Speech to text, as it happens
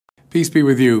Peace be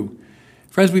with you.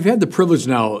 Friends, we've had the privilege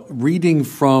now reading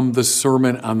from the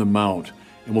Sermon on the Mount,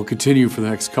 and we'll continue for the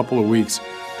next couple of weeks.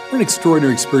 What an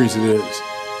extraordinary experience it is,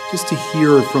 just to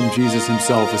hear from Jesus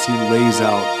himself as he lays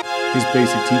out his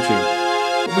basic teaching.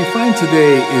 What we find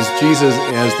today is Jesus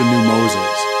as the new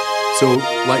Moses. So,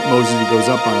 like Moses, he goes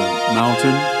up on a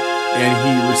mountain, and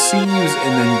he receives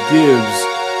and then gives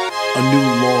a new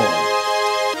law.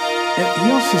 And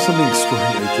he also says something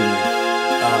extraordinary to me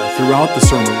throughout the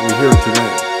sermon we hear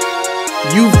today.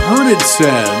 You've heard it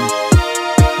said,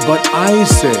 but I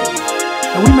say.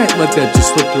 And we might let that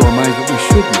just slip through our minds, but we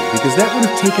shouldn't, because that would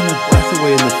have taken the breath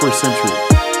away in the first century.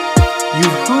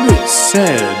 You've heard it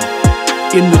said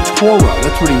in the Torah,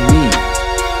 that's what he means,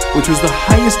 which was the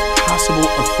highest possible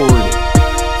authority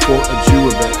for a Jew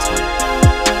of that time.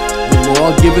 The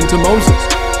law given to Moses.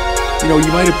 You know,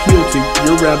 you might appeal to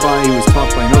your rabbi who was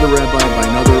taught by another rabbi, by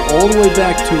another, all the way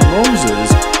back to Moses,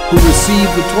 who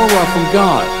received the Torah from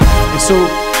God. And so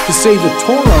to say the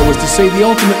Torah was to say the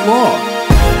ultimate law.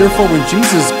 Therefore, when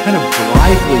Jesus kind of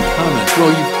blithely comments,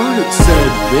 well, you've heard it said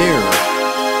there,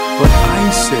 but I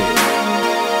say,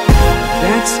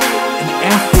 that's an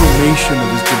affirmation of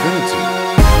his divinity.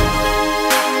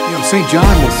 You know, St.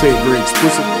 John will say it very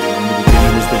explicitly, in the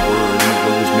beginning was the Word, and the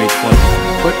Word was made flesh.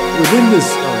 But within this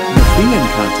Matthean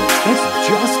context, that's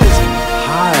just as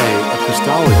high a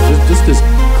Christology, just as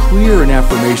clear an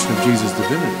affirmation of Jesus'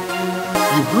 divinity.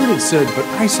 You've heard it said, but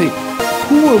I say,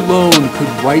 who alone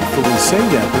could rightfully say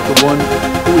that but the one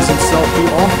who is himself the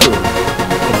author of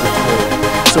the Torah?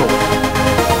 So,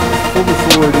 full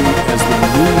authority as the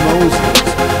new Moses,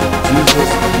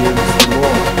 Jesus gives the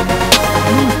law.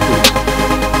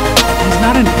 He's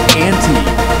not an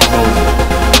anti-Moses.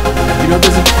 You know,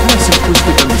 there's a kind of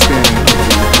simplistic understanding of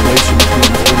the relation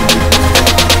between the Old and New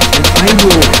Testament. And I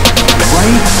will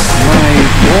write my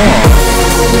law.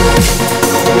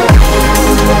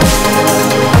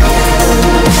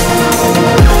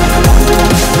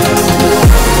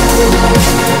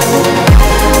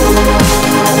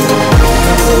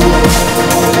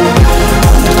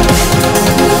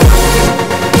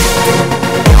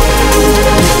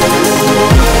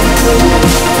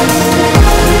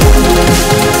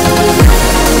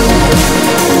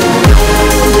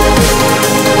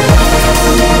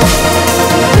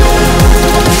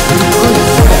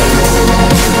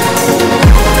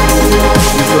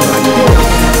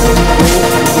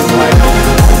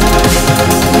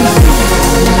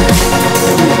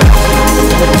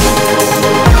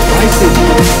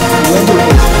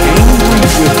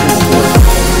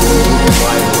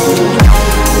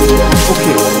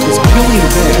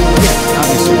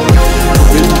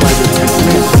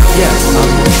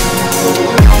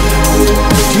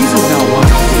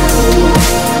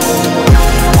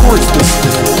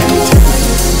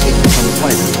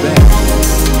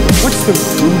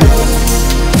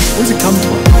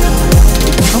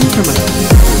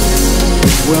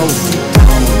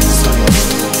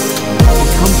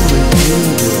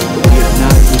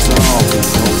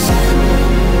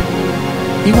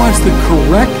 He wants the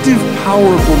corrective power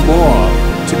of the law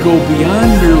to go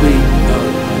beyond merely the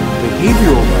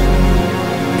behavioral level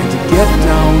and to get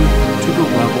down to the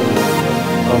level